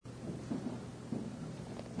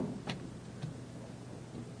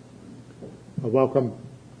Welcome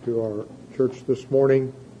to our church this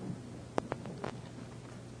morning.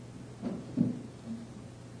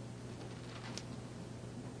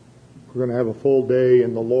 We're going to have a full day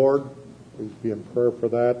in the Lord. Please be in prayer for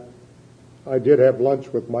that. I did have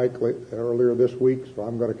lunch with Mike earlier this week, so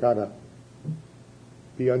I'm going to kind of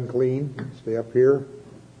be unclean, stay up here,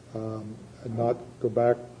 and not go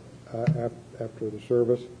back after the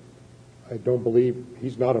service. I don't believe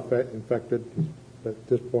he's not infected at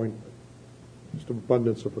this point. Just an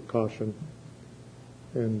abundance of precaution.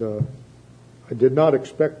 And I did not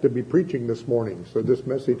expect to be preaching this morning, so this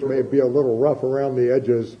message may be a little rough around the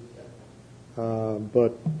edges,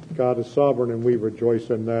 but God is sovereign and we rejoice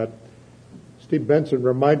in that. Steve Benson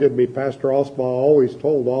reminded me, Pastor Oswald always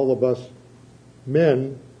told all of us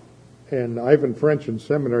men, and Ivan French in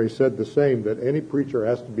seminary said the same, that any preacher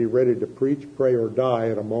has to be ready to preach, pray, or die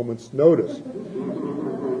at a moment's notice.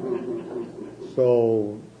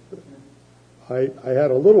 So I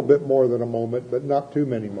had a little bit more than a moment, but not too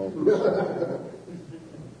many moments.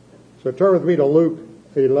 So turn with me to Luke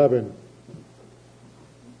 11.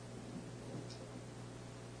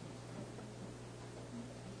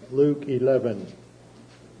 Luke 11.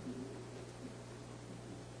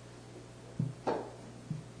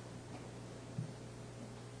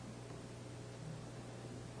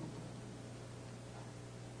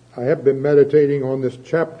 I have been meditating on this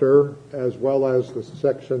chapter as well as the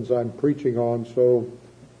sections I'm preaching on, so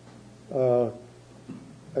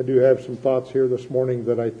I do have some thoughts here this morning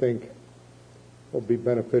that I think will be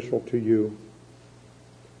beneficial to you.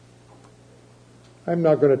 I'm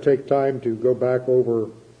not going to take time to go back over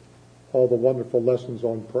all the wonderful lessons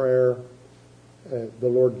on prayer the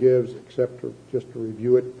Lord gives, except just to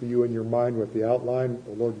review it for you in your mind with the outline.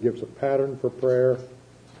 The Lord gives a pattern for prayer.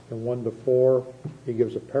 In 1 to 4, he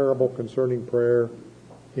gives a parable concerning prayer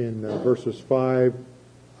in verses 5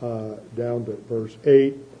 down to verse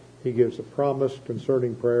 8. He gives a promise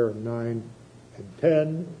concerning prayer in 9 and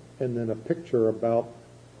 10, and then a picture about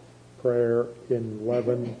prayer in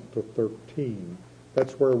 11 to 13.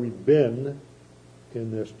 That's where we've been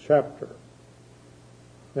in this chapter.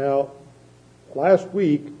 Now, last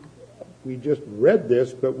week we just read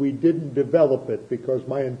this, but we didn't develop it because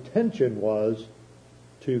my intention was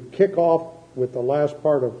to kick off with the last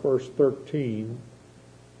part of verse 13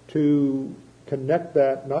 to connect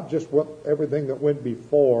that, not just with everything that went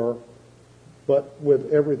before, but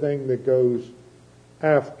with everything that goes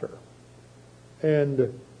after.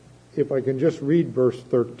 And if I can just read verse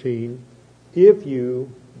 13, if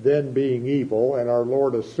you then being evil, and our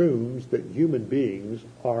Lord assumes that human beings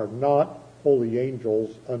are not holy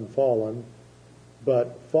angels unfallen,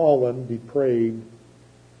 but fallen, depraved,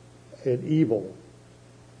 and evil.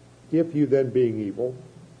 If you then being evil,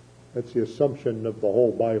 that's the assumption of the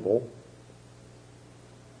whole Bible,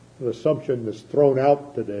 an assumption that's thrown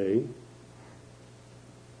out today,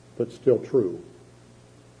 but still true.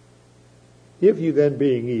 If you then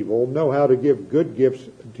being evil know how to give good gifts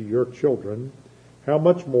to your children, how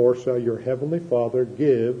much more shall your heavenly Father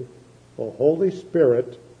give the Holy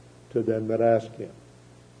Spirit to them that ask him?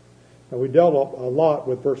 Now we dealt a lot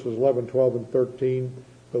with verses 11, 12, and 13,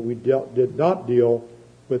 but we did not deal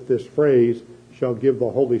with this phrase, shall give the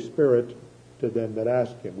Holy Spirit to them that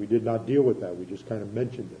ask him. We did not deal with that. We just kind of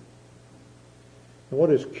mentioned it. And what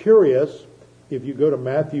is curious, if you go to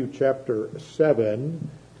Matthew chapter 7,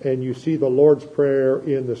 and you see the Lord's Prayer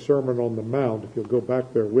in the Sermon on the Mount, if you'll go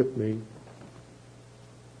back there with me.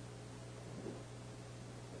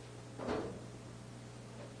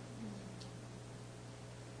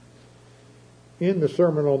 In the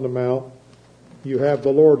Sermon on the Mount, you have the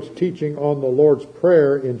Lord's teaching on the Lord's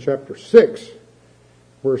Prayer in chapter 6,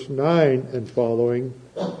 verse 9 and following.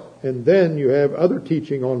 And then you have other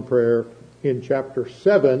teaching on prayer in chapter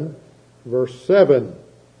 7, verse 7.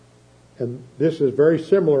 And this is very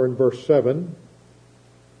similar in verse 7,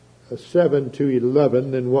 7 to 11,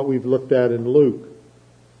 than what we've looked at in Luke.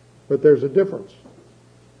 But there's a difference.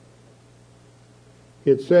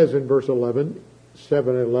 It says in verse 11,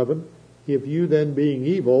 7 and 11, if you then being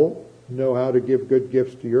evil know how to give good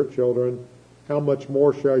gifts to your children, how much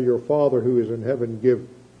more shall your Father who is in heaven give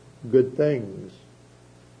good things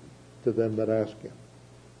to them that ask him?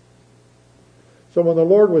 So when the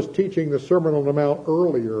Lord was teaching the Sermon on the Mount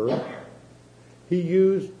earlier, he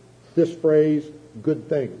used this phrase, good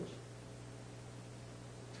things.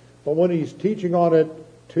 But when he's teaching on it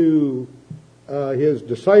to his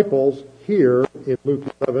disciples here in Luke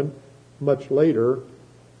 11, much later,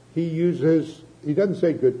 he doesn't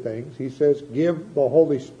say good things. He says, give the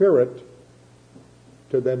Holy Spirit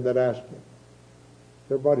to them that ask him.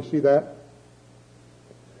 Everybody see that?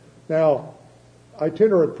 Now,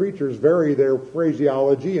 itinerant preachers vary their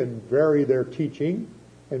phraseology and vary their teaching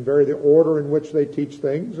and vary the order in which they teach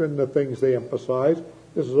things and the things they emphasize.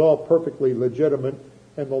 This is all perfectly legitimate,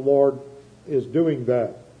 and the Lord is doing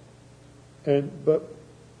that. But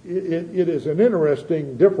it is an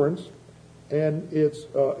interesting difference, and it's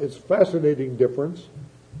a fascinating difference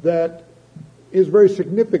that is very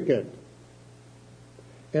significant.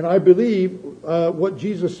 And I believe what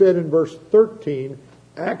Jesus said in verse 13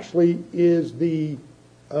 actually is the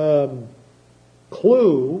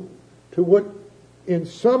clue to what in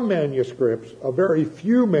some manuscripts, a very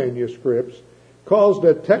few manuscripts, caused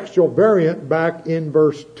a textual variant back in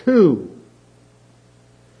verse 2.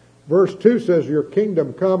 Verse 2 says, "Your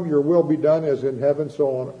kingdom come, your will be done as in heaven, so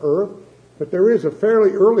on earth." But there is a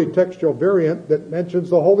fairly early textual variant that mentions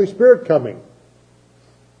the Holy Spirit coming.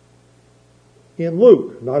 In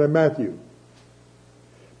Luke, not in Matthew.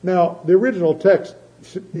 Now, the original text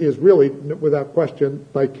is really, without question,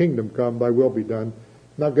 "Thy kingdom come, thy will be done."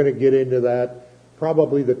 Not going to get into that.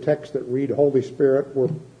 Probably the texts that read Holy Spirit were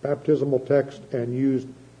baptismal texts and used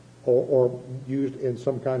or used in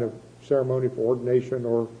some kind of ceremony for ordination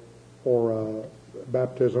or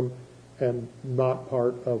baptism, and not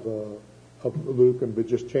part of Luke, and but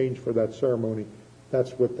just changed for that ceremony.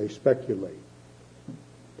 That's what they speculate.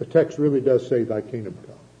 The text really does say, "Thy kingdom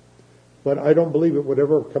come." But I don't believe it would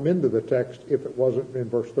ever come into the text if it wasn't in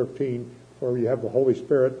verse 13, where you have the Holy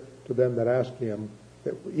Spirit to them that ask him.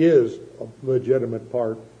 That is a legitimate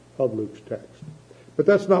part of Luke's text. But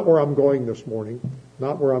that's not where I'm going this morning.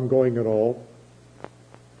 Not where I'm going at all.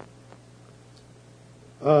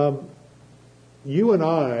 You and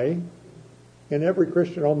I, and every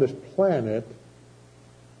Christian on this planet,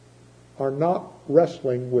 are not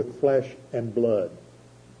wrestling with flesh and blood.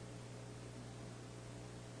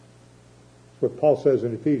 That's what Paul says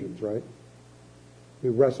in Ephesians, right? We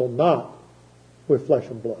wrestle not with flesh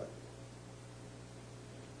and blood.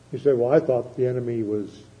 You say, "Well, I thought the enemy was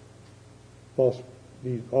false."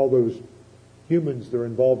 All those humans that are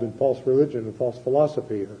involved in false religion and false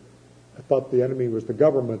philosophy. I thought the enemy was the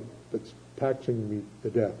government that's taxing me to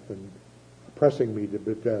death and oppressing me to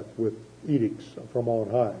death with edicts from on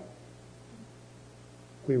high.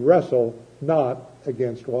 We wrestle not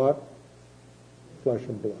against what? Flesh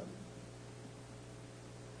and blood.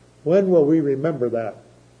 When will we remember that?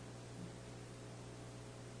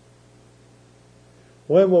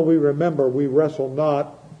 When will we remember we wrestle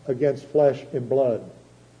not against flesh and blood,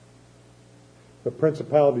 but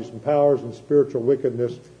principalities and powers and spiritual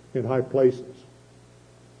wickedness in high places?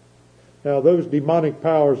 Now, those demonic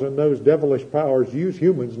powers and those devilish powers use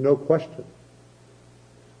humans, no question.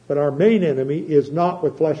 But our main enemy is not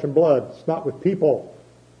with flesh and blood. It's not with people.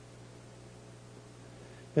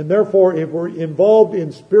 And therefore, if we're involved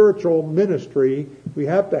in spiritual ministry, we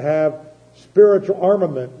have to have spiritual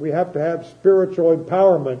armament. We have to have spiritual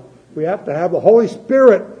empowerment. We have to have the Holy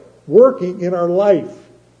Spirit working in our life.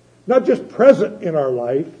 Not just present in our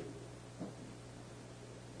life.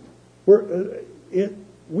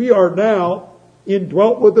 We are now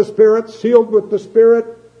indwelt with the Spirit, sealed with the Spirit,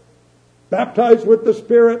 baptized with the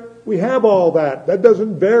Spirit. We have all that. That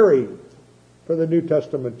doesn't vary for the New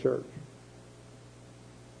Testament church.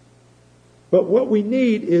 But what we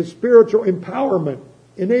need is spiritual empowerment,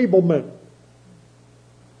 enablement,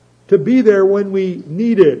 to be there when we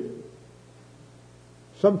need it.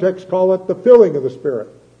 Some texts call it the filling of the Spirit.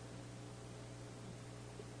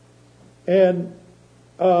 And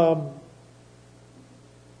so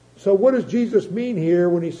what does Jesus mean here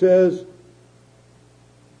when he says,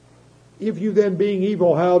 "If you then, being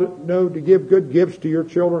evil, know to give good gifts to your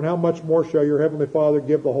children, how much more shall your heavenly Father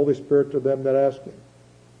give the Holy Spirit to them that ask him?"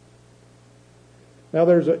 Now,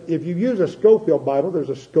 if you use a Scofield Bible, there's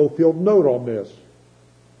a Scofield note on this.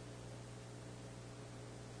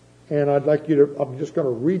 And I'm just going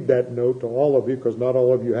to read that note to all of you, because not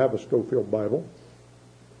all of you have a Scofield Bible.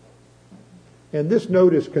 And this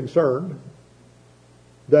note is concerned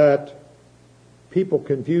that people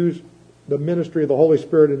confuse the ministry of the Holy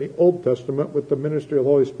Spirit in the Old Testament with the ministry of the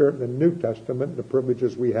Holy Spirit in the New Testament, the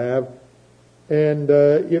privileges we have. And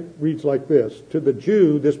it reads like this: "To the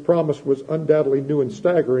Jew, this promise was undoubtedly new and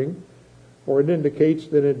staggering, for it indicates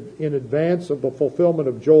that in advance of the fulfillment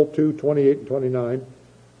of Joel 2:28 and 29,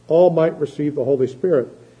 all might receive the Holy Spirit.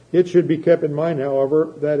 It should be kept in mind,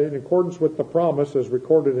 however, that in accordance with the promise as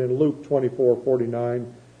recorded in Luke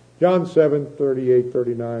 24:49, John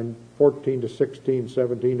 7:38-39,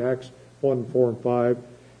 14-16-17, Acts 1:4-5,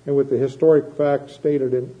 and with the historic facts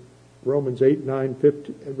stated in Romans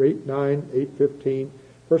 8:9-15,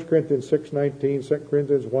 1 Corinthians 6:19, 2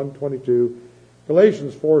 Corinthians 1:22,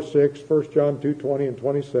 Galatians 4:6, 1 John 2:20 and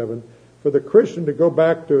 27, For the Christian to go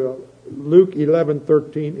back to Luke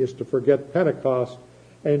 11:13 is to forget Pentecost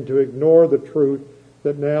and to ignore the truth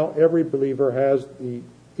that now every believer has the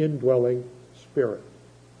indwelling Spirit.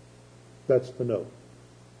 That's the note.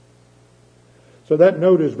 So that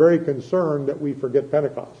note is very concerned that we forget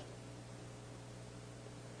Pentecost.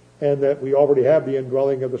 And that we already have the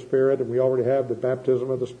indwelling of the Spirit, and we already have the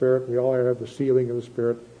baptism of the Spirit, we already have the sealing of the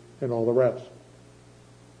Spirit, and all the rest.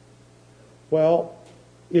 Well,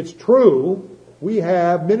 it's true, we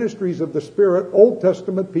have ministries of the Spirit Old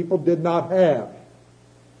Testament people did not have.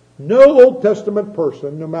 No Old Testament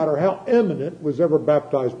person, no matter how eminent, was ever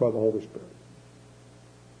baptized by the Holy Spirit.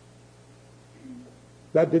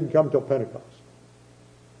 That didn't come till Pentecost.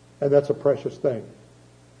 And that's a precious thing.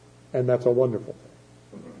 And that's a wonderful thing.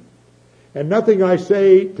 And nothing I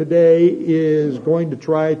say today is going to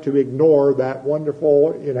try to ignore that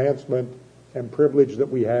wonderful enhancement and privilege that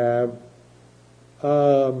we have.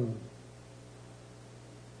 And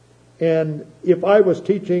if I was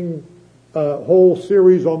teaching a whole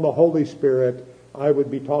series on the Holy Spirit, I would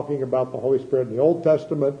be talking about the Holy Spirit in the Old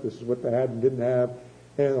Testament. This is what they had and didn't have.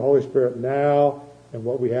 And the Holy Spirit now, and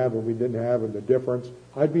what we have and we didn't have, and the difference.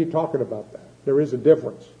 I'd be talking about that. There is a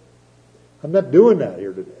difference. I'm not doing that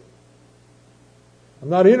here today. I'm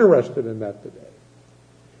not interested in that today.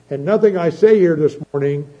 And nothing I say here this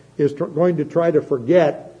morning is going to try to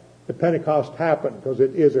forget that Pentecost happened, because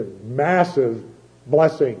it is a massive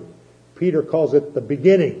blessing. Peter calls it the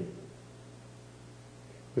beginning.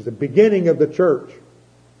 It was the beginning of the church.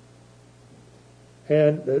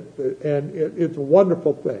 And it's a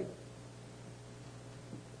wonderful thing.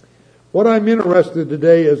 What I'm interested in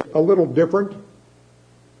today is a little different.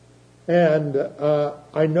 And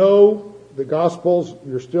I know the Gospels,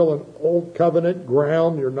 you're still in Old Covenant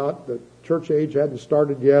ground. You're not, the church age hadn't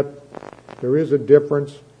started yet. There is a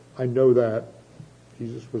difference. I know that.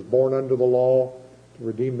 Jesus was born under the law to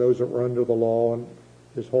redeem those that were under the law, and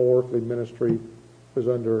his whole earthly ministry was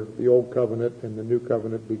under the Old Covenant, and the New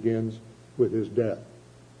Covenant begins with his death.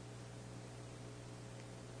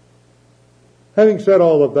 Having said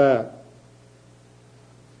all of that,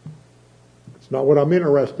 it's not what I'm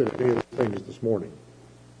interested in any of the things this morning.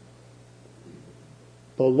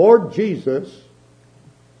 The Lord Jesus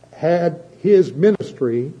had his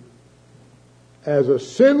ministry as a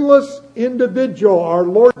sinless individual. Our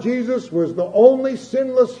Lord Jesus was the only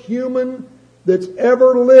sinless human that's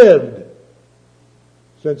ever lived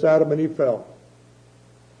since Adam and Eve fell.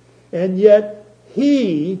 And yet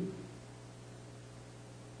he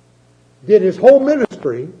did his whole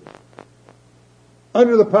ministry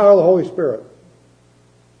under the power of the Holy Spirit.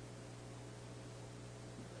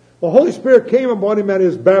 The Holy Spirit came upon him at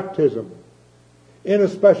his baptism in a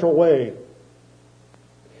special way.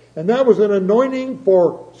 And that was an anointing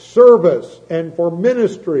for service and for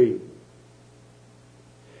ministry.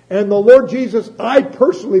 And the Lord Jesus, I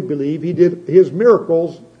personally believe he did his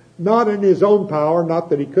miracles not in his own power,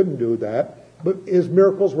 not that he couldn't do that, but his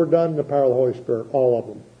miracles were done in the power of the Holy Spirit, all of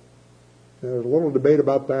them. There's a little debate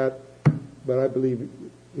about that, but I believe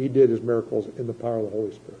he did his miracles in the power of the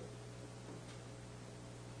Holy Spirit.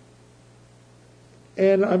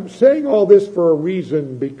 And I'm saying all this for a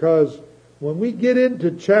reason, because when we get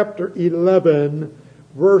into chapter 11,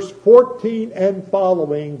 verse 14 and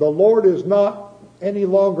following, the Lord is not any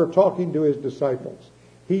longer talking to his disciples.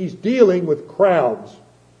 He's dealing with crowds.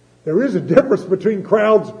 There is a difference between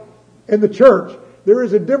crowds and the church. There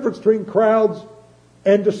is a difference between crowds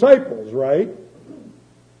and disciples, right?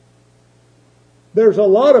 There's a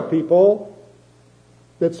lot of people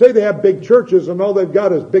that say they have big churches and all they've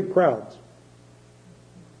got is big crowds.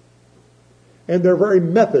 And their very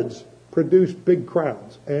methods produce big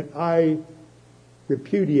crowds. And I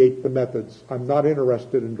repudiate the methods. I'm not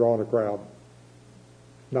interested in drawing a crowd.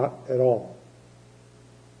 Not at all.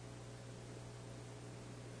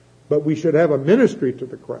 But we should have a ministry to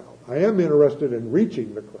the crowd. I am interested in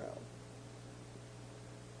reaching the crowd.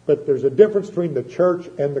 But there's a difference between the church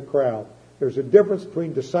and the crowd. There's a difference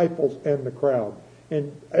between disciples and the crowd.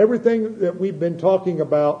 And everything that we've been talking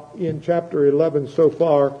about in chapter 11 so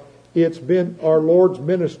far, it's been our Lord's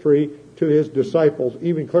ministry to his disciples.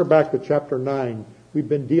 Even clear back to chapter 9, we've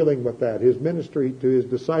been dealing with that. His ministry to his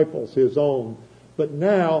disciples, his own. But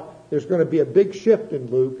now there's going to be a big shift in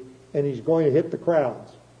Luke, and he's going to hit the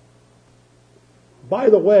crowds. By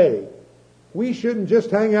the way, we shouldn't just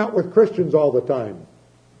hang out with Christians all the time.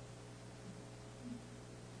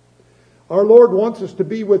 Our Lord wants us to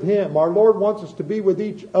be with him. Our Lord wants us to be with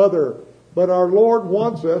each other. But our Lord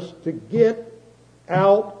wants us to get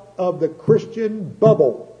out of the Christian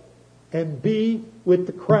bubble and be with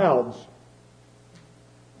the crowds.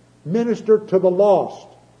 Minister to the lost.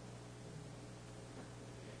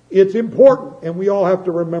 It's important, and we all have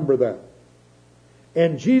to remember that.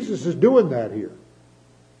 And Jesus is doing that here.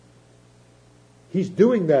 He's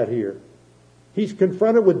doing that here. He's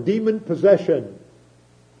confronted with demon possession.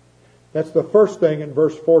 That's the first thing in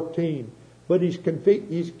verse 14. But he's confronted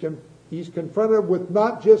with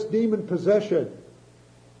not just demon possession.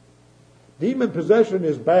 Demon possession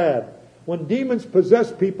is bad. When demons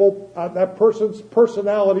possess people, that person's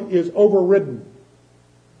personality is overridden.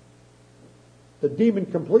 The demon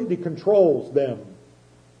completely controls them.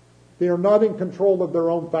 They are not in control of their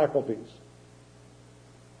own faculties.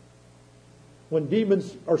 When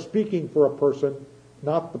demons are speaking for a person,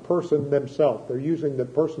 not the person themselves. They're using the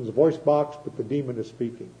person's voice box, but the demon is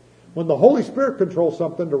speaking. When the Holy Spirit controls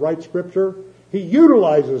something to write Scripture, He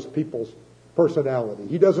utilizes people's personality.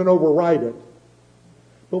 He doesn't override it.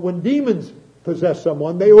 But when demons possess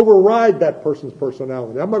someone, they override that person's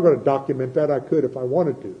personality. I'm not going to document that. I could if I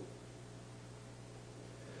wanted to.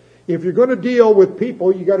 If you're going to deal with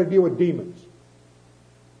people, you got to deal with demons.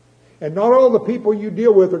 And not all the people you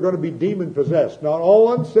deal with are going to be demon possessed. Not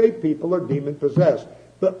all unsaved people are demon possessed.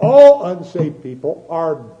 But all unsaved people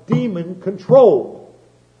are demon controlled.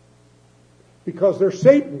 Because they're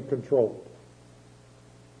Satan controlled.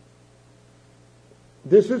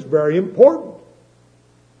 This is very important.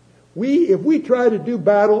 If we try to do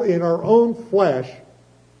battle in our own flesh,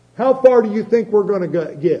 how far do you think we're going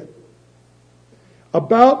to get?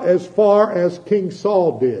 About as far as King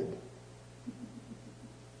Saul did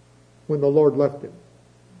when the Lord left him.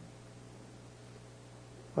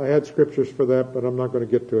 I had scriptures for that, but I'm not going to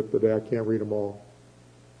get to it today. I can't read them all.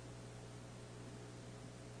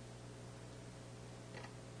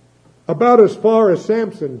 About as far as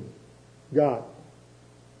Samson got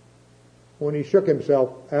when he shook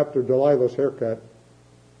himself after Delilah's haircut.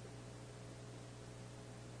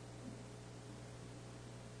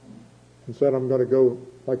 And said, I'm going to go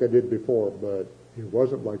like I did before, but it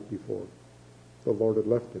wasn't like before. The Lord had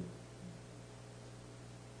left him.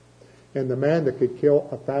 And the man that could kill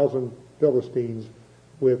 1,000 Philistines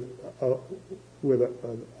with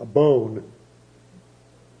a bone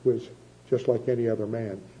was just like any other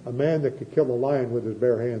man. A man that could kill a lion with his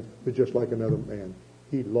bare hands was just like another man.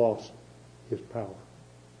 He lost his power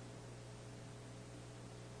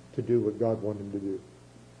to do what God wanted him to do.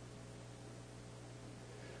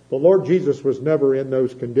 The Lord Jesus was never in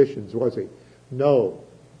those conditions, was He? No.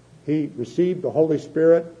 He received the Holy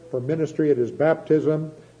Spirit for ministry at His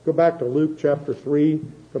baptism. Go back to Luke chapter 3.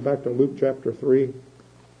 Go back to Luke chapter 3.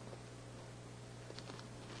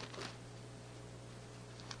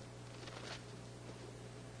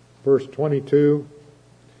 Verse 22.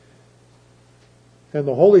 And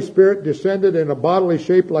the Holy Spirit descended in a bodily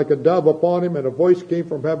shape like a dove upon Him, and a voice came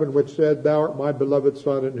from heaven which said, Thou art my beloved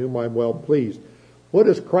Son, in whom I am well pleased. What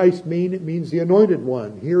does Christ mean? It means the anointed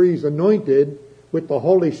one. Here He's anointed with the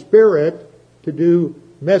Holy Spirit to do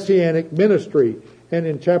messianic ministry. And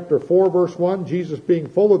in chapter 4, verse 1, Jesus, being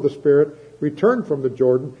full of the Spirit, returned from the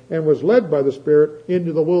Jordan and was led by the Spirit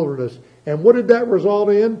into the wilderness. And what did that result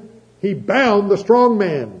in? He bound the strong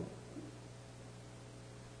man,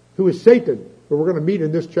 who is Satan, who we're going to meet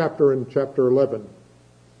in this chapter, in chapter 11.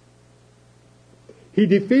 He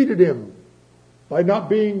defeated him by not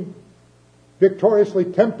being victoriously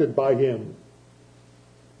tempted by him.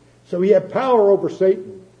 So he had power over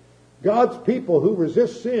Satan. God's people who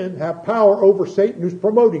resist sin have power over Satan who's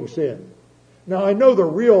promoting sin. Now I know the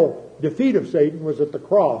real defeat of Satan was at the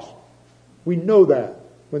cross. We know that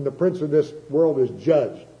when the prince of this world is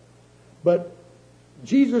judged. But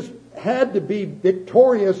Jesus had to be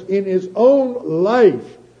victorious in His own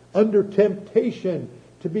life under temptation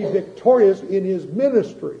to be victorious in His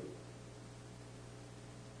ministry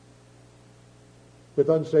with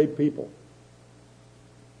unsaved people.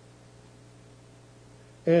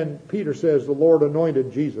 And Peter says the Lord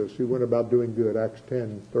anointed Jesus, who went about doing good, Acts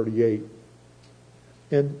 10:38.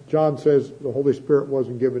 And John says the Holy Spirit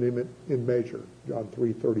wasn't given him in measure, John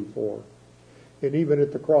 3:34. And even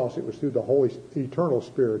at the cross, it was through the Holy eternal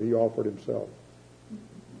Spirit He offered Himself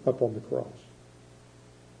up on the cross.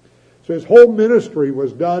 So His whole ministry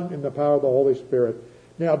was done in the power of the Holy Spirit.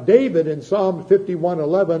 Now David in Psalm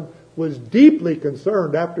 51:11 was deeply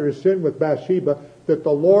concerned after his sin with Bathsheba that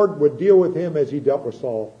the Lord would deal with him as He dealt with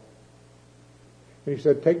Saul. And he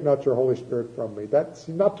said, take not your Holy Spirit from me.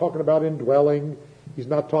 He's not talking about indwelling. He's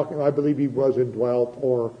not talking, I believe he was indwelt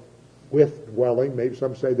or with dwelling. Maybe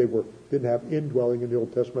some say they didn't have indwelling in the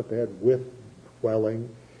Old Testament. They had with dwelling.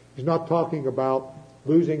 He's not talking about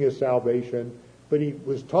losing his salvation, but he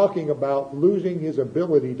was talking about losing his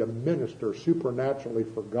ability to minister supernaturally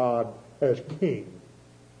for God as king.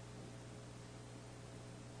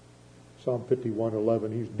 Psalm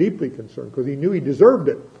 51:11. He's deeply concerned because he knew he deserved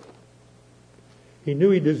it. He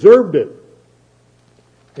knew he deserved it.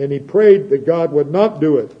 And he prayed that God would not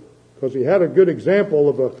do it because he had a good example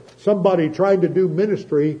of somebody trying to do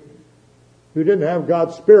ministry who didn't have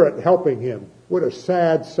God's Spirit helping him. What a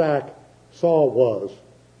sad sack Saul was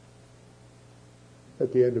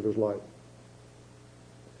at the end of his life.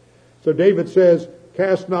 So David says,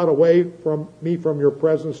 cast not away from me from your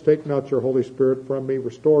presence. Take not your Holy Spirit from me.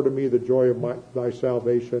 Restore to me the joy of thy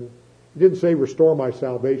salvation. He didn't say restore my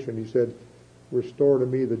salvation. He said, restore to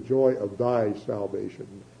me the joy of thy salvation.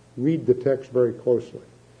 Read the text very closely.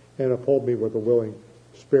 And uphold me with a willing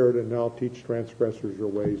spirit, and now teach transgressors your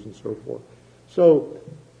ways, and so forth. So,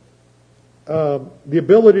 the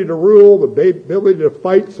ability to rule, the ability to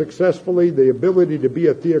fight successfully, the ability to be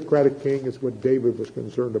a theocratic king is what David was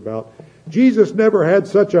concerned about. Jesus never had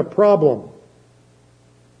such a problem.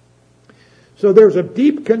 So there's a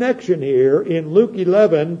deep connection here in Luke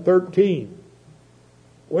 11:13,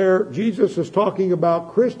 where Jesus is talking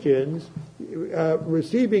about Christians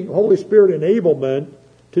receiving Holy Spirit enablement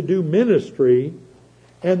to do ministry,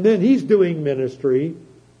 and then he's doing ministry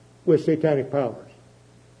with satanic powers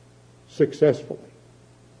successfully.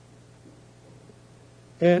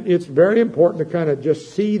 And it's very important to kind of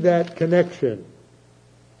just see that connection,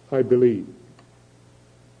 I believe.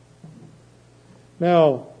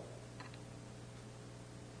 Now,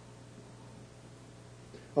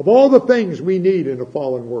 of all the things we need in a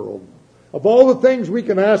fallen world, of all the things we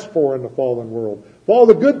can ask for in the fallen world, of all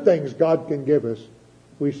the good things God can give us,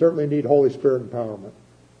 we certainly need Holy Spirit empowerment.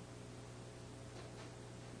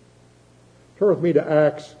 Turn with me to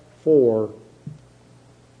Acts 4.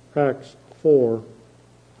 Acts 4.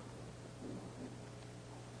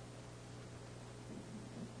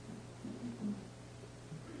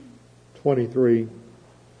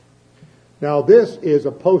 Now this is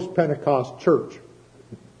a post-Pentecost church.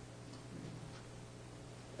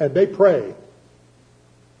 And they pray.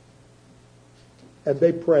 And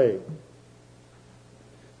they pray.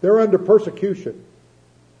 They're under persecution.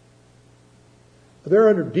 They're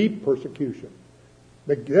under deep persecution.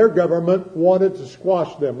 Their government wanted to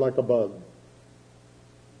squash them like a bug.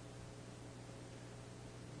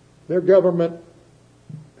 Their government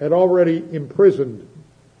had already imprisoned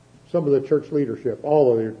some of the church leadership,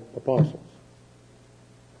 all of the apostles.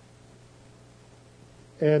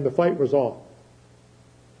 And the fight was on.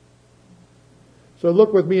 So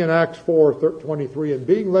look with me in Acts 4:23. And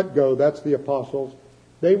being let go, that's the apostles,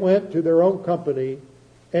 they went to their own company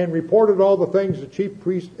and reported all the things the chief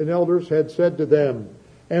priests and elders had said to them.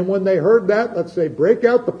 And when they heard that, let's say, break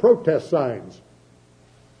out the protest signs.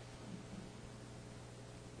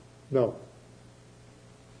 No.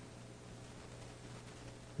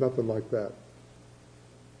 Nothing like that.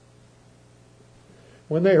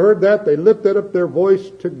 When they heard that, they lifted up their voice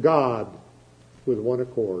to God with one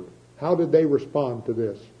accord. How did they respond to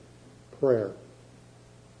this? Prayer.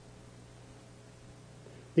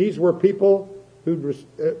 These were people who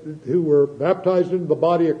were baptized into the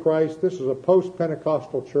body of Christ. This is a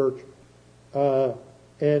post-Pentecostal church.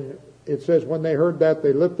 And it says, when they heard that,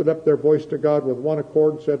 they lifted up their voice to God with one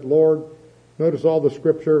accord and said, Lord, notice all the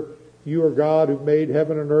scripture, you are God who made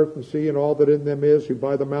heaven and earth and sea and all that in them is, who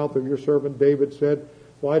by the mouth of your servant David said,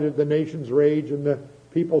 why did the nations rage and the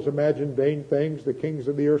peoples imagine vain things? The kings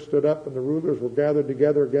of the earth stood up and the rulers were gathered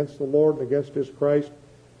together against the Lord and against his Christ.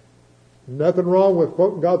 Nothing wrong with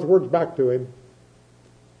quoting God's words back to him.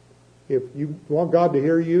 If you want God to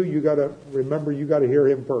hear you, you got to remember you got to hear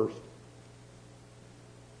him first.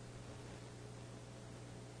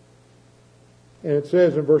 And it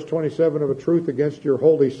says in verse 27, of a truth against your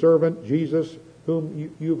holy servant, Jesus,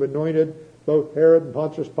 whom you've anointed, both Herod and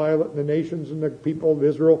Pontius Pilate and the nations and the people of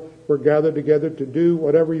Israel were gathered together to do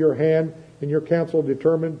whatever your hand and your counsel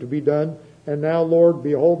determined to be done. And now, Lord,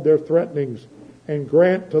 behold their threatenings, and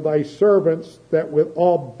grant to thy servants that with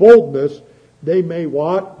all boldness they may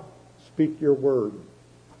what? Speak your word.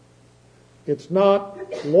 It's not,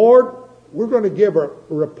 Lord, we're going to give a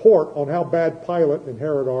report on how bad Pilate and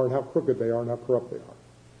Herod are and how crooked they are and how corrupt they are.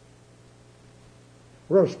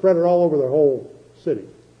 We're going to spread it all over the whole city.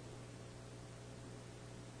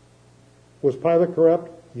 Was Pilate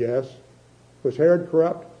corrupt? Yes. Was Herod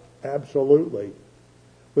corrupt? Absolutely.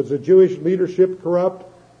 Was the Jewish leadership corrupt?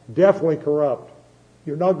 Definitely corrupt.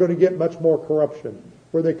 You're not going to get much more corruption.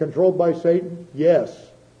 Were they controlled by Satan? Yes.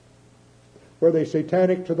 Were they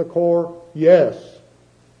satanic to the core? Yes.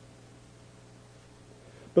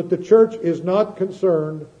 But the church is not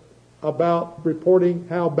concerned about reporting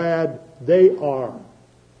how bad they are.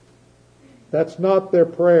 That's not their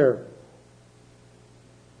prayer.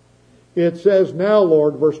 It says, now,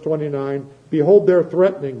 Lord, verse 29, behold their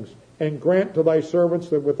threatenings, and grant to thy servants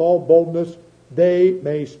that with all boldness they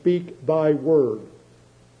may speak thy word.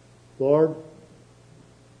 Lord,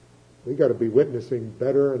 we got to be witnessing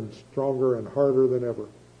better and stronger and harder than ever,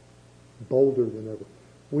 bolder than ever.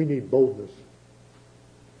 We need boldness.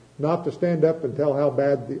 Not to stand up and tell how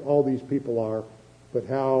bad all these people are, but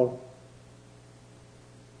how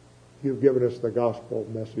you've given us the gospel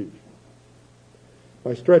message.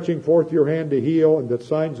 By stretching forth your hand to heal, and that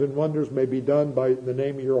signs and wonders may be done by the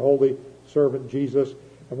name of your holy servant Jesus.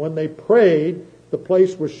 And when they prayed, the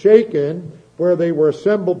place was shaken where they were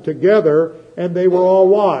assembled together, and they were all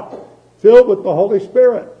what? Filled with the Holy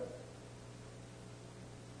Spirit.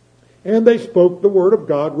 And they spoke the word of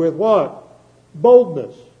God with what?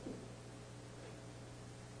 Boldness.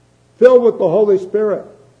 Filled with the Holy Spirit.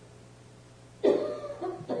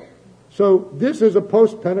 So this is a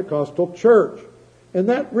post-Pentecostal church. And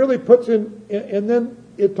that really puts in, and then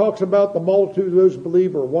it talks about the multitude of those who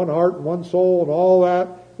believe are one heart and one soul and all that.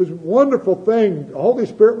 It was a wonderful thing. The Holy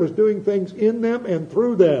Spirit was doing things in them and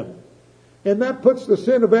through them. And that puts the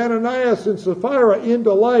sin of Ananias and Sapphira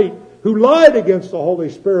into light, who lied against the Holy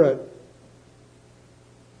Spirit.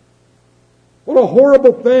 What a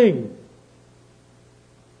horrible thing.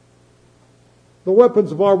 The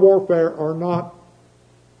weapons of our warfare are not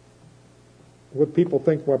what people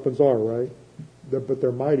think weapons are, right? But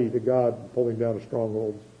they're mighty to God, pulling down a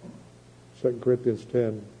stronghold. 2 Corinthians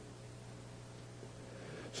 10.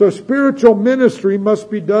 So spiritual ministry must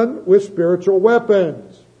be done with spiritual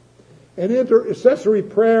weapons. And intercessory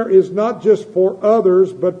prayer is not just for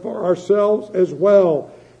others, but for ourselves as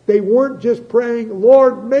well. They weren't just praying,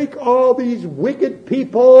 Lord, make all these wicked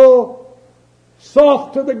people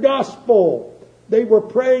soft to the gospel. They were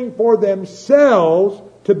praying for themselves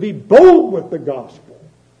to be bold with the gospel.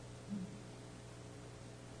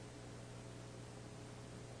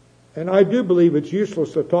 And I do believe it's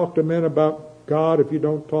useless to talk to men about God if you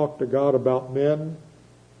don't talk to God about men.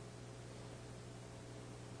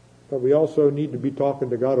 But we also need to be talking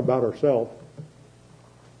to God about ourselves,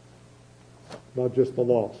 not just the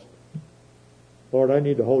lost. Lord, I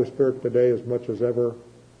need the Holy Spirit today as much as ever.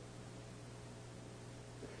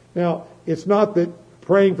 Now, it's not that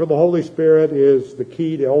praying for the Holy Spirit is the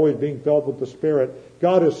key to always being filled with the Spirit.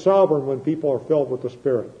 God is sovereign when people are filled with the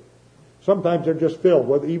Spirit. Sometimes they're just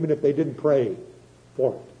filled, even if they didn't pray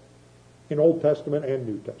for it, in Old Testament and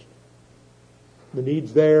New Testament. The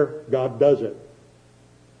need's there, God does it.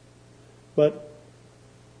 But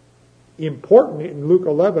important in Luke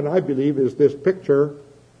 11, I believe, is this picture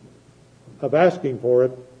of asking for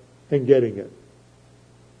it and getting it.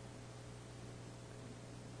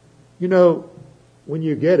 You know, when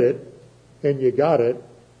you get it and you got it,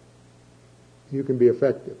 you can be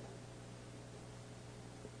effective.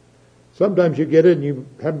 Sometimes you get it and you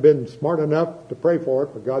haven't been smart enough to pray for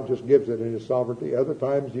it, but God just gives it in His sovereignty. Other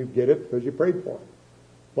times you get it because you prayed for it.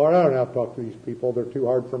 Lord, I don't have to talk to these people. They're too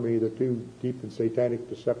hard for me. They're too deep in satanic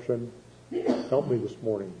deception. Help me this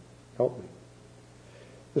morning. Help me.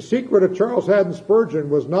 The secret of Charles Haddon Spurgeon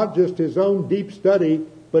was not just his own deep study,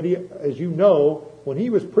 but he, as you know, when he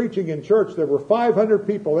was preaching in church, there were 500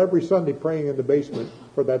 people every Sunday praying in the basement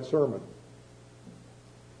for that sermon.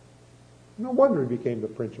 No wonder he became the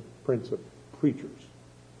prince of preachers.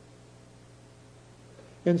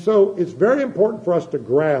 And so it's very important for us to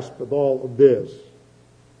grasp with all of this.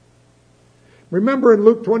 Remember in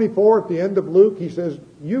Luke 24, at the end of Luke, he says,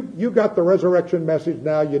 you got the resurrection message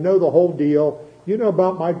now. You know the whole deal. You know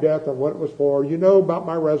about my death and what it was for. You know about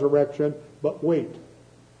my resurrection. But wait.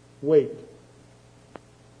 Wait.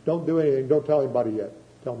 Don't do anything. Don't tell anybody yet.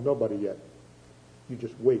 Tell nobody yet. You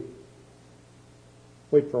just wait.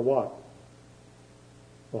 Wait for what?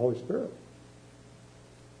 The Holy Spirit.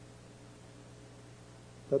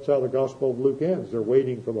 That's how the Gospel of Luke ends. They're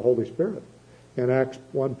waiting for the Holy Spirit. And Acts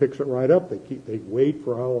 1 picks it right up. They wait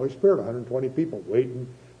for the Holy Spirit. 120 people waiting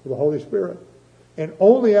for the Holy Spirit. And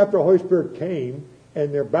only after the Holy Spirit came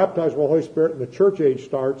and they're baptized with the Holy Spirit and the church age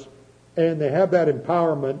starts and they have that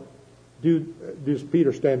empowerment, does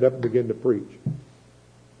Peter stand up and begin to preach.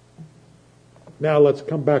 Now let's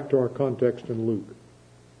come back to our context in Luke.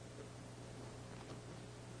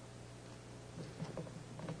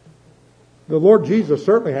 The Lord Jesus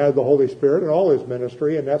certainly had the Holy Spirit in all His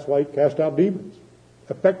ministry, and that's why He cast out demons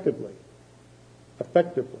effectively.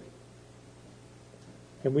 Effectively.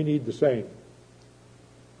 And we need the same.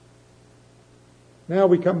 Now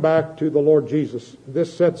we come back to the Lord Jesus.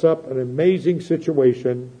 This sets up an amazing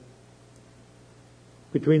situation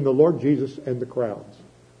between the Lord Jesus and the crowds.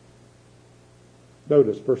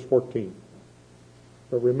 Notice verse 14.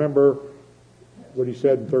 But remember what He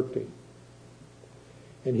said in 13.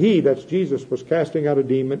 And he, that's Jesus, was casting out a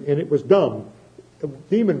demon, and it was dumb. The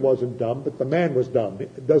demon wasn't dumb, but the man was dumb.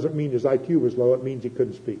 It doesn't mean his IQ was low. It means he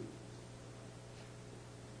couldn't speak.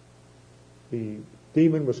 The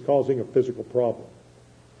demon was causing a physical problem.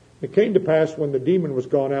 It came to pass when the demon was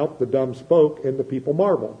gone out, the dumb spoke, and the people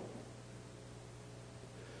marveled.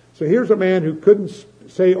 So here's a man who couldn't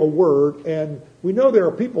say a word, and we know there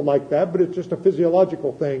are people like that, but it's just a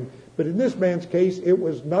physiological thing. But in this man's case, it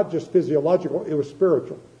was not just physiological, it was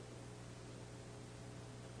spiritual.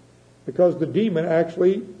 Because the demon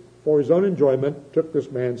actually, for his own enjoyment, took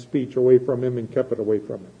this man's speech away from him and kept it away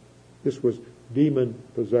from him. This was demon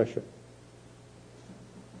possession.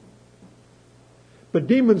 But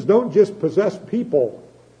demons don't just possess people.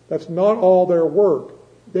 That's not all their work.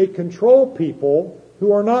 They control people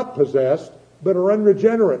who are not possessed, but are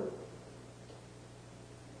unregenerate.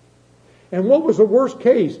 And what was the worst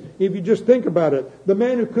case, if you just think about it? The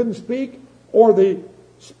man who couldn't speak, or the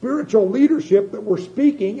spiritual leadership that were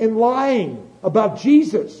speaking and lying about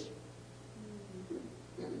Jesus?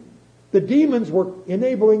 The demons were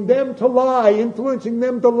enabling them to lie, influencing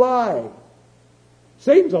them to lie.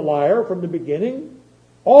 Satan's a liar from the beginning.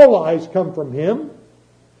 All lies come from him.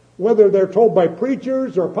 Whether they're told by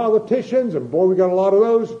preachers or politicians, and boy, we got a lot of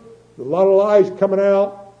those, a lot of lies coming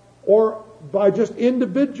out, or by just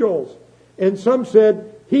individuals. And some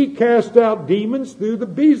said, he cast out demons through the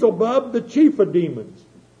Beelzebub, the chief of demons.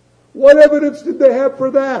 What evidence did they have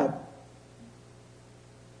for that?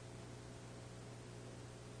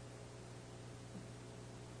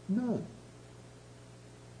 None.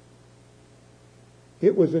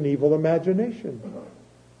 It was an evil imagination.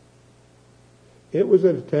 It was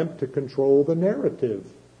an attempt to control the narrative.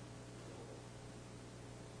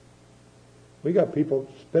 We got people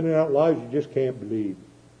spinning out lies you just can't believe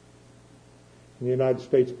in the United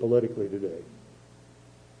States politically today.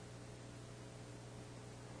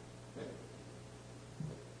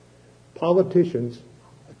 Politicians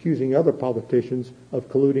accusing other politicians of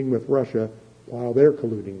colluding with Russia while they're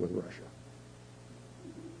colluding with Russia.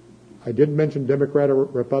 I didn't mention Democrat or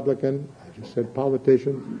Republican. I just said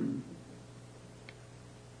politicians.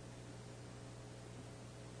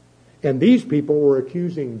 And these people were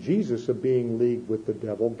accusing Jesus of being in league with the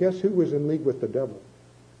devil. Guess who was in league with the devil?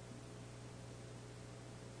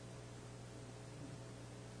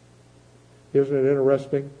 Isn't it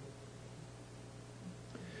interesting?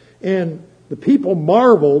 And the people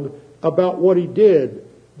marveled about what he did.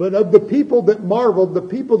 But of the people that marveled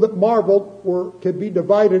could be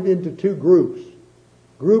divided into two groups.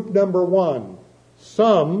 Group number one,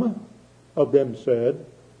 some of them said,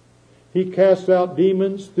 he casts out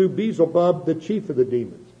demons through Beelzebub, the chief of the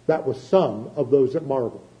demons. That was some of those that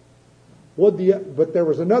marveled. But there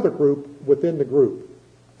was another group within the group.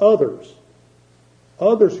 Others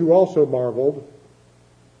who also marveled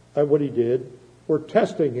at what he did, were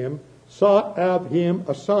testing him, sought of him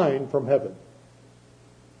a sign from heaven.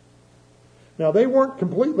 Now, they weren't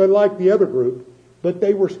completely like the other group, but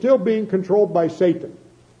they were still being controlled by Satan.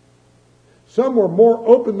 Some were more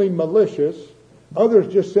openly malicious,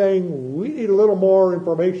 others just saying, we need a little more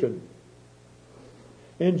information.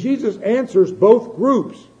 And Jesus answers both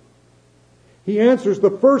groups. He answers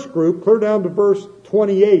the first group, clear down to verse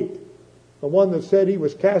 28, the one that said he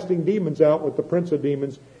was casting demons out with the prince of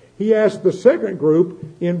demons. He asked the second group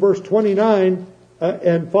in verse 29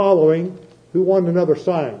 and following, who wanted another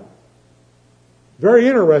sign. Very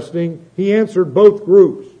interesting. He answered both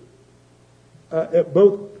groups,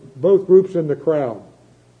 both groups in the crowd.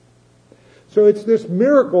 So it's this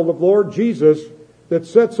miracle of Lord Jesus that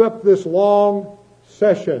sets up this long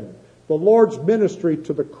session, the Lord's ministry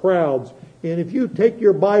to the crowds. And if you take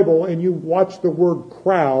your Bible and you watch the word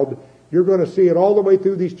crowd, you're going to see it all the way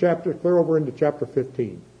through these chapters, clear over into chapter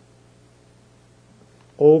 15.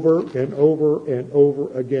 Over and over and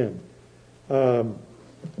over again.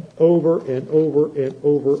 Over and over and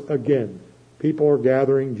over again. People are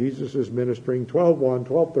gathering. Jesus is ministering. 12:1,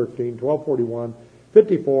 12:13, 12:41,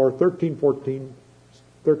 54, 13:14,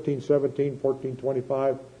 13:17,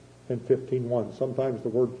 14:25, and 15:1. Sometimes the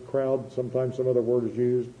word crowd, sometimes some other word is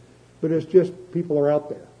used. But it's just people are out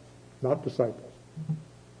there, not disciples.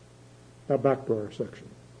 Now back to our section.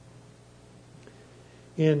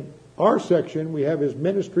 In our section, we have his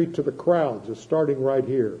ministry to the crowds. It's starting right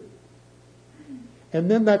here. And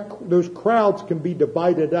then those crowds can be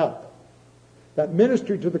divided up. That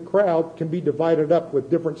ministry to the crowd can be divided up with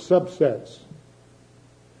different subsets.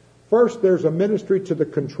 First, there's a ministry to the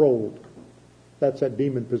controlled. That's that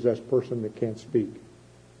demon-possessed person that can't speak.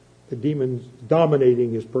 The demon's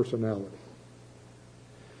dominating his personality.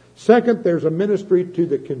 Second, there's a ministry to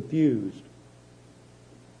the confused.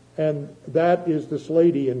 And that is this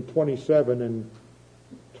lady in 27 and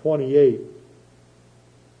 28.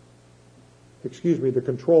 Excuse me, the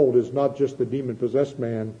controlled is not just the demon-possessed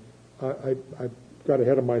man. I got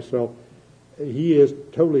ahead of myself. He is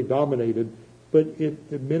totally dominated, but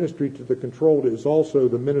the ministry to the controlled is also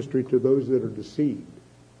the ministry to those that are deceived.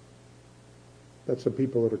 That's the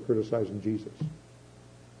people that are criticizing Jesus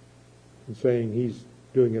and saying he's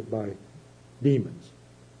doing it by demons.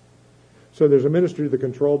 So there's a ministry to the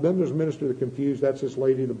controlled. Then there's a ministry to the confused. That's this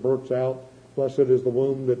lady that bursts out, "Blessed is the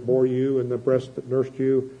womb that bore you and the breast that nursed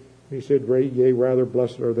you." And he said, "Yea, rather,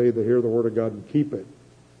 blessed are they that hear the word of God and keep it."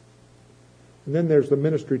 And then there's the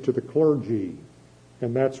ministry to the clergy.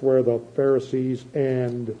 And that's where the Pharisees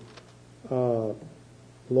and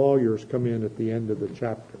lawyers come in at the end of the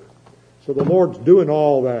chapter. So the Lord's doing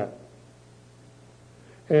all that.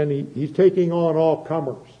 And he's taking on all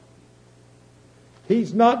comers.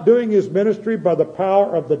 He's not doing his ministry by the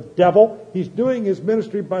power of the devil. He's doing his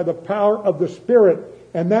ministry by the power of the Spirit.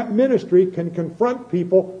 And that ministry can confront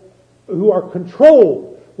people who are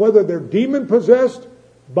controlled, whether they're demon-possessed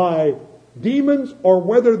by demons or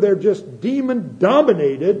whether they're just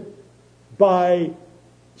demon-dominated by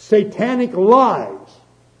satanic lies.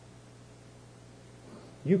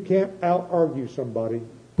 You can't out-argue somebody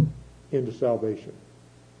into salvation.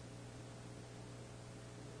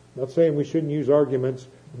 I'm not saying we shouldn't use arguments.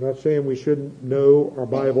 I'm not saying we shouldn't know our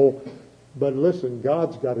Bible. But listen,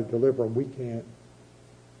 God's got to deliver them. We can't.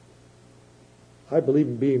 I believe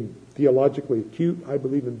in being theologically acute. I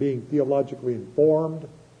believe in being theologically informed.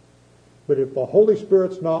 But if the Holy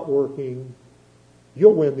Spirit's not working,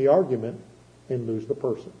 you'll win the argument and lose the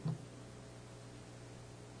person.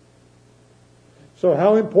 So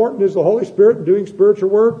how important is the Holy Spirit in doing spiritual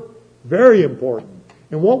work? Very important.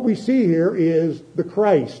 And what we see here is the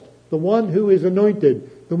Christ, the one who is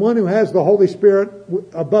anointed, the one who has the Holy Spirit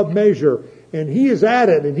above measure. And he is at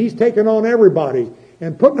it, and he's taking on everybody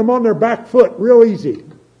and putting them on their back foot real easy.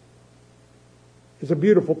 It's a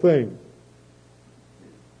beautiful thing.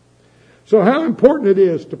 So how important it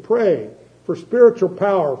is to pray for spiritual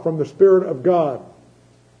power from the Spirit of God.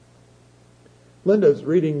 Linda's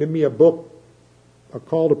reading to me a book, A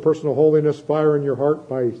Call to Personal Holiness, Fire in Your Heart,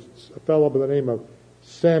 by a fellow by the name of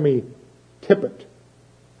Sammy Tippett.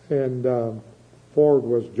 And forward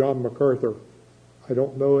was John MacArthur. I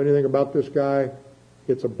don't know anything about this guy.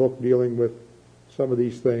 It's a book dealing with some of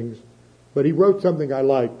these things. But he wrote something I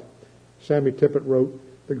liked. Sammy Tippett wrote,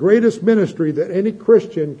 "The greatest ministry that any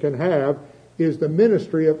Christian can have is the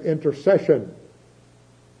ministry of intercession.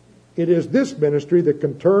 It is this ministry that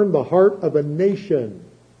can turn the heart of a nation."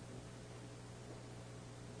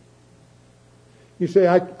 You say,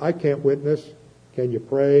 I can't witness. Can you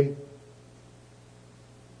pray?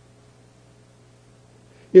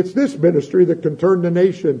 It's this ministry that can turn the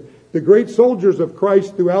nation. The great soldiers of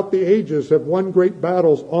Christ throughout the ages have won great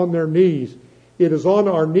battles on their knees. It is on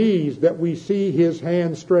our knees that we see His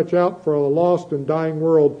hand stretch out for a lost and dying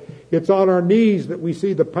world. It's on our knees that we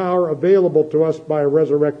see the power available to us by a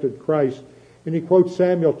resurrected Christ. And he quotes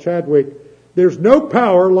Samuel Chadwick, "There's no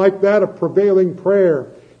power like that of prevailing prayer.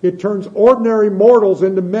 It turns ordinary mortals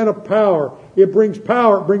into men of power. It brings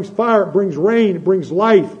power, it brings fire, it brings rain, it brings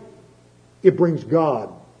life. It brings God."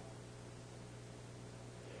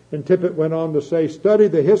 And Tippett went on to say, "Study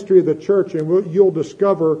the history of the church and you'll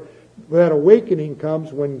discover that awakening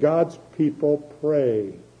comes when God's people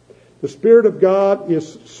pray. The Spirit of God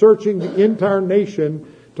is searching the entire nation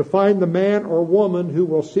to find the man or woman who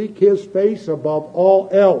will seek His face above all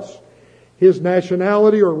else. His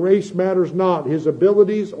nationality or race matters not. His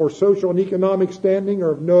abilities or social and economic standing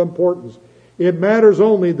are of no importance. It matters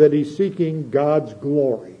only that he's seeking God's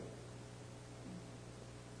glory."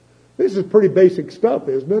 This is pretty basic stuff,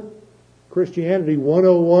 isn't it? Christianity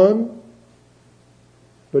 101.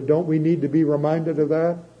 But don't we need to be reminded of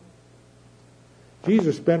that?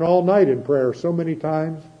 Jesus spent all night in prayer so many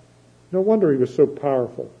times. No wonder He was so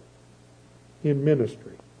powerful in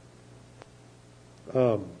ministry.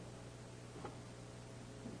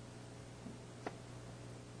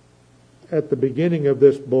 At the beginning of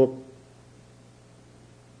this book,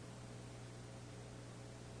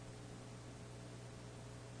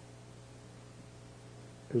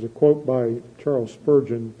 there's a quote by Charles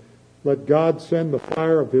Spurgeon, "Let God send the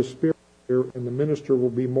fire of His Spirit, and the minister will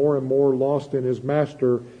be more and more lost in his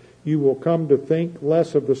master. You will come to think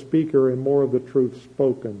less of the speaker and more of the truth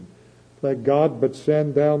spoken. Let God but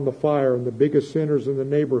send down the fire, and the biggest sinners in the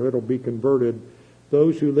neighborhood will be converted.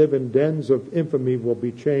 Those who live in dens of infamy will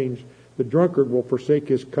be changed. The drunkard will forsake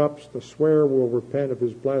his cups. The swearer will repent of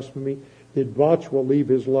his blasphemy. The debauched will leave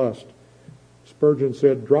his lust. Spurgeon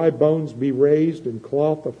said, "Dry bones be raised, and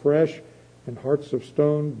cloth afresh, and hearts of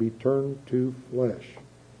stone be turned to flesh."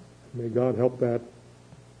 May God help that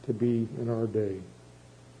to be in our day.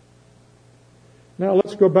 Now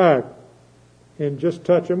let's go back and just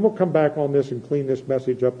touch, and we'll come back on this and clean this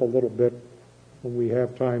message up a little bit when we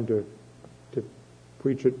have time to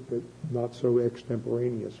preach it, but not so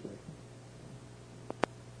extemporaneously.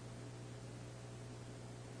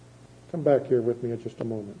 Come back here with me in just a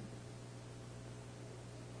moment.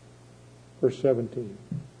 Verse 17.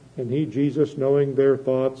 And he, Jesus, knowing their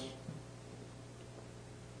thoughts,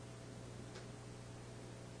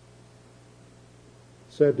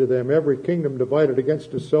 said to them, "Every kingdom divided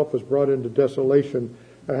against itself is brought into desolation.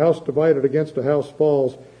 A house divided against a house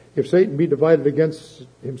falls. If Satan be divided against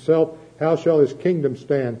himself, how shall his kingdom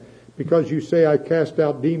stand? Because you say, I cast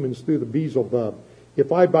out demons through the Beelzebub.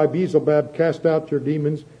 If I by Beelzebub cast out your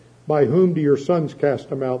demons, by whom do your sons cast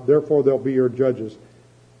them out? Therefore they'll be your judges."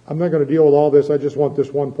 I'm not going to deal with all this. I just want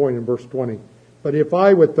this one point in verse 20. "But if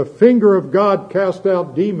I with the finger of God cast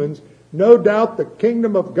out demons, no doubt the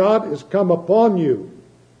kingdom of God is come upon you."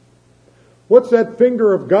 What's that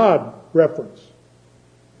finger of God reference?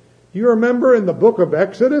 Do you remember in the book of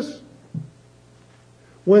Exodus,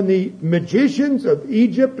 when the magicians of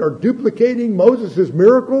Egypt are duplicating Moses'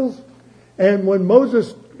 miracles, and when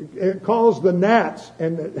Moses calls the gnats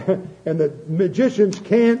and the magicians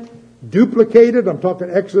can't duplicate it, I'm talking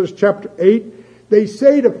Exodus chapter 8, they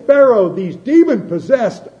say to Pharaoh, these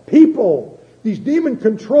demon-possessed people, these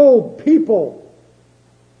demon-controlled people,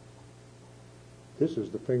 this is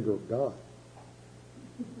the finger of God.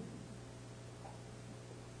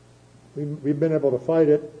 We've been able to fight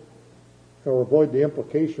it or avoid the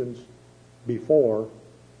implications before,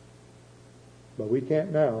 but we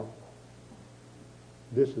can't now.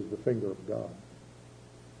 This is the finger of God.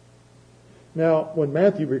 Now, when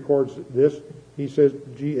Matthew records this, he says,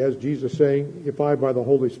 as Jesus saying, "If I by the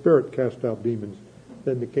Holy Spirit cast out demons,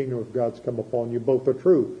 then the kingdom of God's come upon you." Both are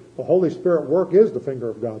true. The Holy Spirit work is the finger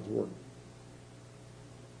of God's work.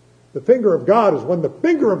 The finger of God is when the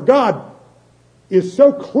finger of God is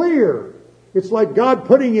so clear. It's like God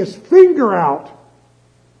putting his finger out,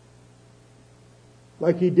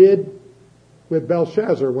 like he did with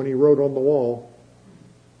Belshazzar when he wrote on the wall.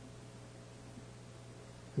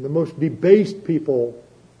 And the most debased people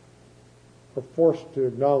are forced to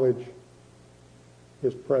acknowledge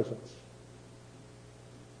his presence.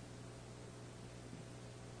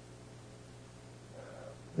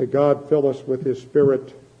 May God fill us with his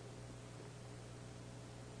Spirit,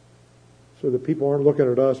 so that people aren't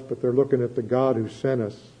looking at us, but they're looking at the God who sent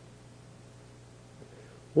us.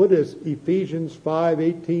 What does Ephesians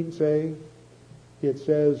 5:18 say? It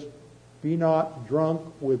says, "Be not drunk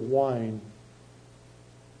with wine,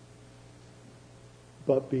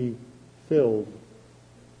 but be filled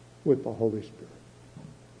with the Holy Spirit."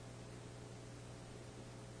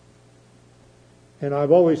 And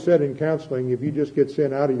I've always said in counseling, if you just get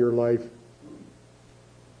sin out of your life,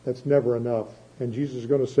 that's never enough. And Jesus is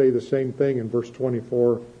going to say the same thing in verse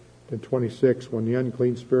 24 and 26. When the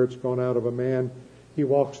unclean spirit's gone out of a man, he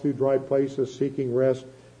walks through dry places seeking rest,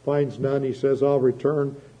 finds none. He says, "I'll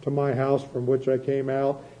return to my house from which I came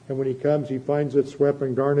out." And when he comes, he finds it swept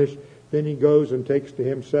and garnished. Then he goes and takes to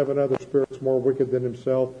him 7 other spirits more wicked than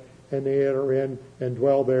himself, and they enter in and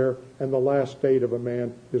dwell there. And the last state of a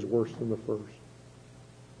man is worse than the first.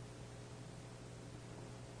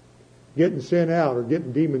 Getting sin out or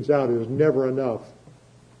getting demons out is never enough.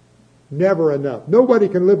 Never enough. Nobody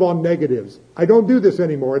can live on negatives. I don't do this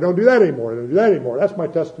anymore. I don't do that anymore. I don't do that anymore. That's my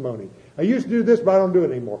testimony. I used to do this, but I don't do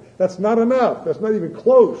it anymore. That's not enough. That's not even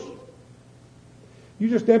close. You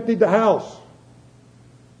just emptied the house.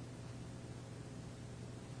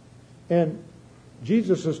 And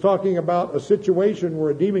Jesus is talking about a situation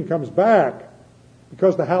where a demon comes back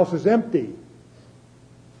because the house is empty.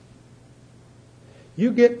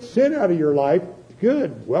 You get sin out of your life,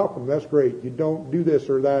 good, welcome, that's great. You don't do this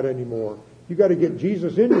or that anymore. You got to get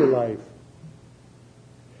Jesus in your life.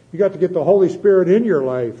 You got to get the Holy Spirit in your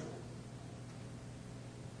life.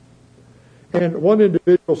 And one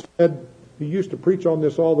individual said, he used to preach on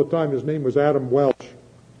this all the time, his name was Adam Welch.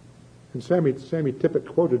 And Sammy Tippett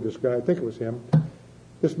quoted this guy, I think it was him.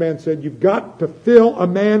 This man said, "You've got to fill a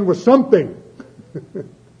man with something."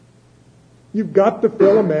 You've got to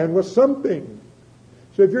fill a man with something.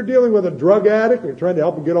 So if you're dealing with a drug addict and you're trying to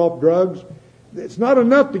help him get off drugs, it's not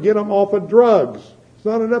enough to get them off of drugs. It's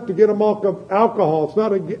not enough to get them off of alcohol. It's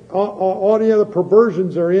not all the other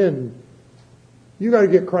perversions are in. You got to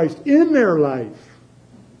get Christ in their life.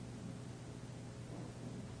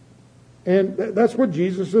 And that's what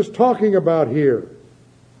Jesus is talking about here.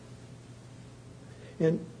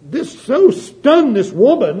 And this so stunned this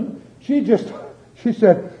woman, she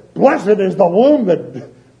said, "Blessed is the womb that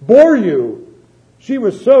bore you." She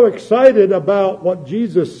was so excited about what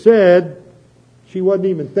Jesus said, she wasn't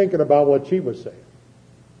even thinking about what she was saying.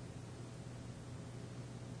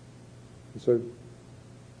 And so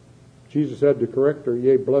Jesus had to correct her.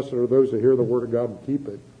 "Yea, blessed are those that hear the word of God and keep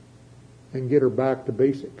it," and get her back to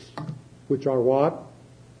basics, which are what?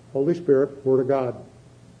 Holy Spirit, Word of God.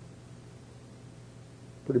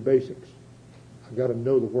 Pretty basics. I've got to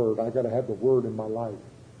know the Word. I've got to have the Word in my life.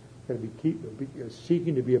 I've got to be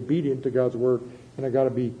seeking to be obedient to God's Word, and I've got to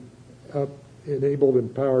be enabled,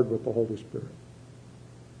 empowered with the Holy Spirit.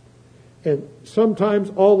 And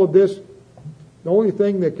sometimes all of this, the only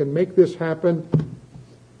thing that can make this happen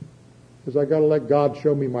is I've got to let God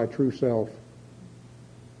show me my true self.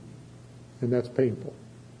 And that's painful.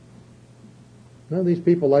 None of these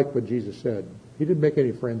people liked what Jesus said. He didn't make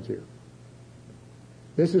any friends here.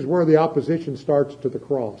 This is where the opposition starts to the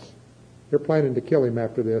cross. They're planning to kill him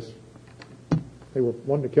after this. They were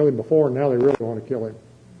wanting to kill him before, and now they really want to kill him.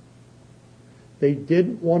 They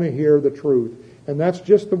didn't want to hear the truth. And that's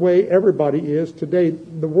just the way everybody is today.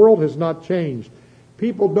 The world has not changed.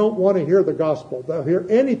 People don't want to hear the gospel. They'll hear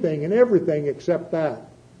anything and everything except that.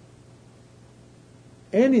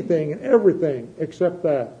 Anything and everything except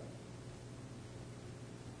that.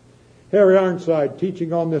 Harry Ironside,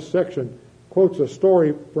 teaching on this section, quotes a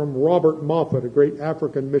story from Robert Moffat, a great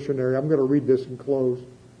African missionary. I'm going to read this and close.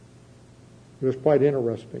 It was quite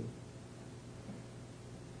interesting.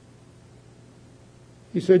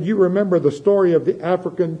 He said, "You remember the story of the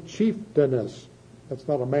African chieftainess." That's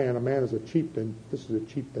not a man. A man is a chieftain. This is a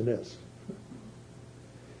chieftainess.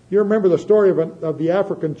 You remember the story of the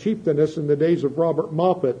African chieftainess in the days of Robert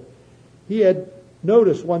Moffat. He had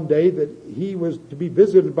noticed one day that he was to be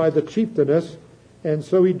visited by the chieftainess, and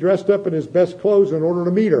so he dressed up in his best clothes in order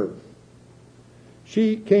to meet her.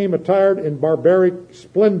 She came attired in barbaric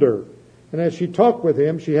splendor, and as she talked with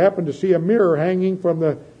him, she happened to see a mirror hanging from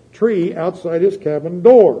the tree outside his cabin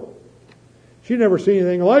door. She'd never seen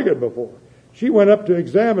anything like it before. She went up to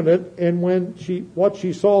examine it, and when what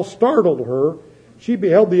she saw startled her. She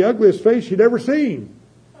beheld the ugliest face she'd ever seen.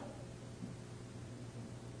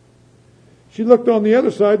 She looked on the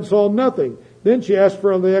other side and saw nothing. Then she asked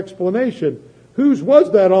for the explanation. Whose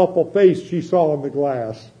was that awful face she saw in the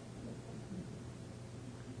glass?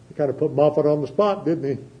 He kind of put Moffat on the spot,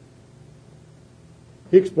 didn't he?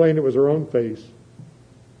 He explained it was her own face.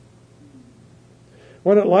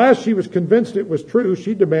 When at last she was convinced it was true,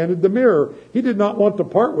 she demanded the mirror. He did not want to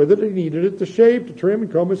part with it. He needed it to shave, to trim,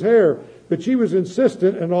 and comb his hair. But she was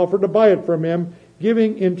insistent and offered to buy it from him,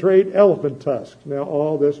 giving in trade elephant tusks. Now,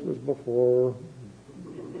 all this was before.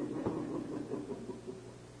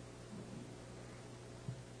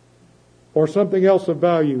 Or something else of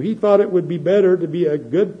value. He thought it would be better to be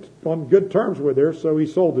on good terms with her, so he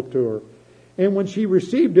sold it to her. And when she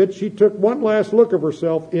received it, she took one last look of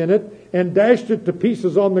herself in it and dashed it to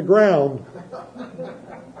pieces on the ground,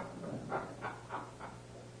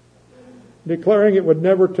 declaring it would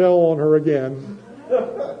never tell on her again.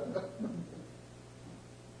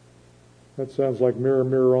 That sounds like mirror,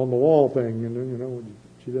 mirror on the wall thing, and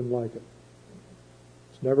she didn't like it.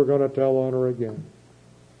 It's never going to tell on her again.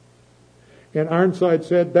 And Ironside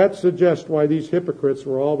said that suggests why these hypocrites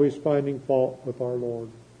were always finding fault with our Lord.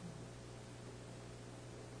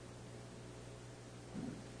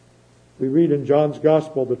 We read in John's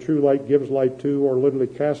Gospel, the true light gives light to, or literally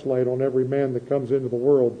casts light on every man that comes into the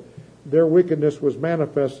world. Their wickedness was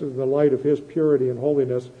manifested in the light of his purity and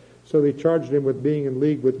holiness, so they charged him with being in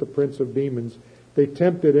league with the prince of demons. They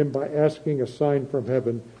tempted him by asking a sign from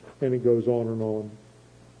heaven, and it goes on and on.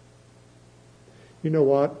 You know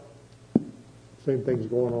what? Same thing's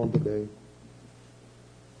going on today.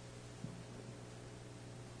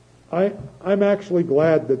 I'm actually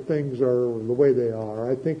glad that things are the way they are.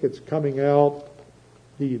 I think it's coming out,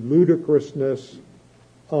 the ludicrousness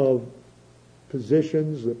of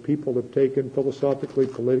positions that people have taken philosophically,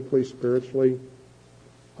 politically, spiritually,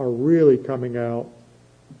 are really coming out.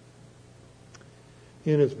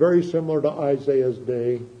 And it's very similar to Isaiah's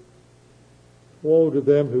day. Woe to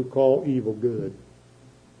them who call evil good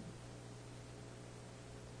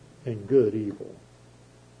and good evil.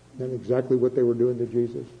 Isn't that exactly what they were doing to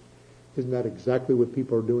Jesus? Isn't that exactly what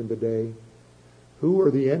people are doing today? Who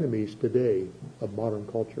are the enemies today of modern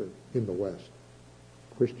culture in the West?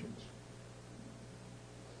 Christians.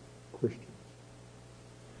 Christians.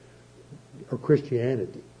 Or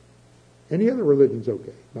Christianity. Any other religion's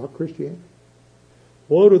okay, not Christianity.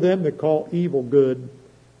 Woe to them that call evil good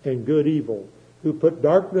and good evil, who put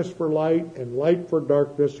darkness for light and light for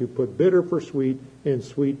darkness, who put bitter for sweet and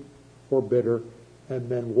sweet for bitter. And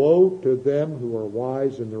then woe to them who are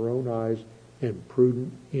wise in their own eyes and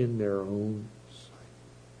prudent in their own sight.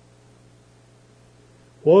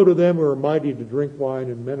 Woe to them who are mighty to drink wine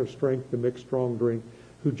and men of strength to mix strong drink,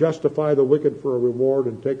 who justify the wicked for a reward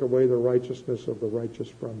and take away the righteousness of the righteous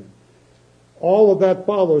from him. All of that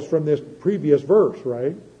follows from this previous verse,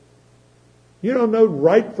 right? You don't know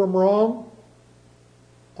right from wrong.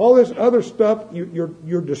 All this other stuff,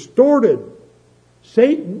 you're distorted.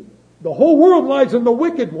 Satan, the whole world lies in the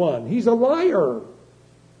wicked one. He's a liar.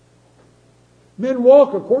 Men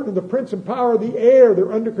walk according to the prince and power of the air.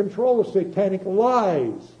 They're under control of satanic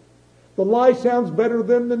lies. The lie sounds better to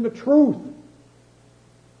them than the truth.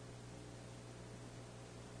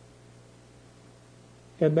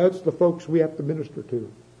 And that's the folks we have to minister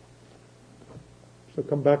to. So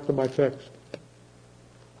come back to my text.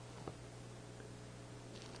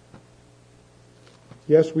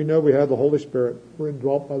 Yes, we know we have the Holy Spirit. We're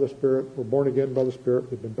indwelt by the Spirit. We're born again by the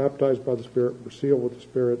Spirit. We've been baptized by the Spirit. We're sealed with the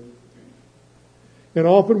Spirit. And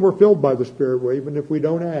often we're filled by the Spirit, even if we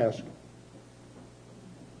don't ask.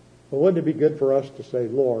 But wouldn't it be good for us to say,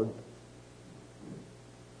 Lord,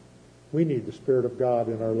 we need the Spirit of God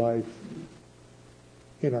in our life,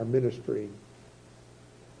 in our ministry,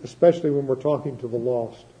 especially when we're talking to the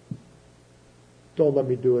lost. Don't let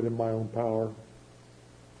me do it in my own power.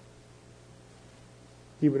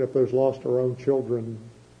 Even if there's lost our own children,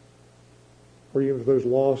 or even if there's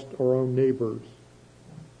lost our own neighbors,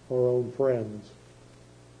 our own friends,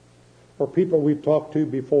 or people we've talked to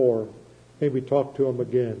before, maybe talk to them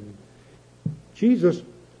again. Jesus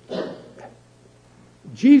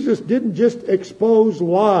didn't just expose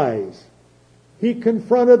lies. He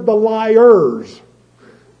confronted the liars.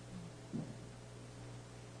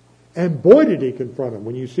 And boy did he confront them.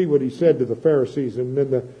 When you see what he said to the Pharisees, and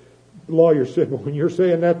then the lawyer said, well, when you're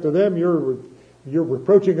saying that to them, you're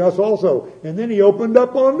reproaching us also. And then he opened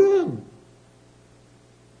up on them.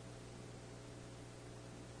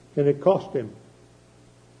 And it cost him.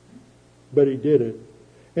 But he did it.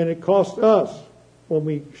 And it cost us when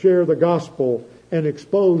we share the gospel and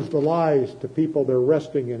expose the lies to people they're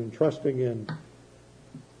resting in and trusting in.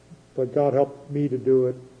 But God helped me to do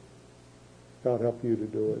it. God help you to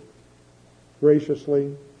do it.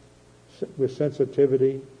 Graciously, with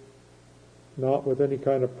sensitivity, not with any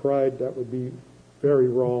kind of pride. That would be very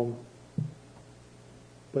wrong.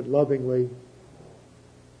 But lovingly,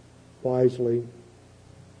 wisely,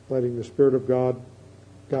 letting the Spirit of God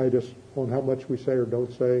guide us on how much we say or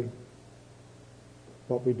don't say,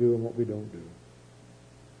 what we do and what we don't do.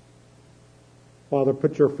 Father,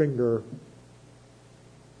 put your finger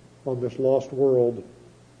on this lost world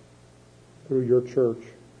through your church.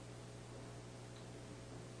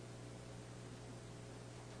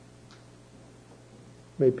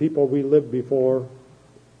 May people we lived before,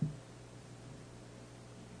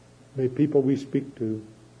 may people we speak to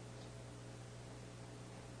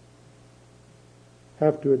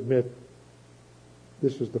have to admit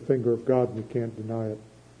this is the finger of God and we can't deny it.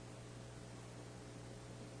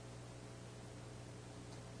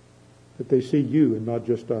 That they see you and not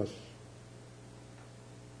just us.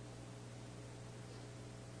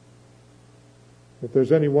 If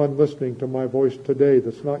there's anyone listening to my voice today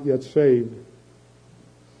that's not yet saved,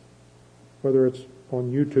 whether it's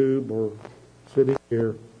on YouTube or sitting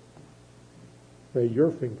here, may your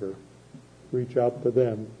finger reach out to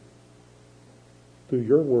them through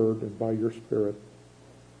your word and by your Spirit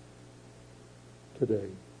today.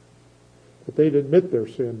 That they'd admit their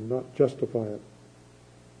sin, not justify it.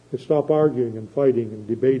 They'd stop arguing and fighting and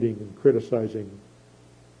debating and criticizing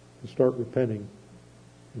and start repenting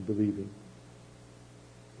and believing.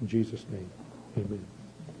 In Jesus' name, amen.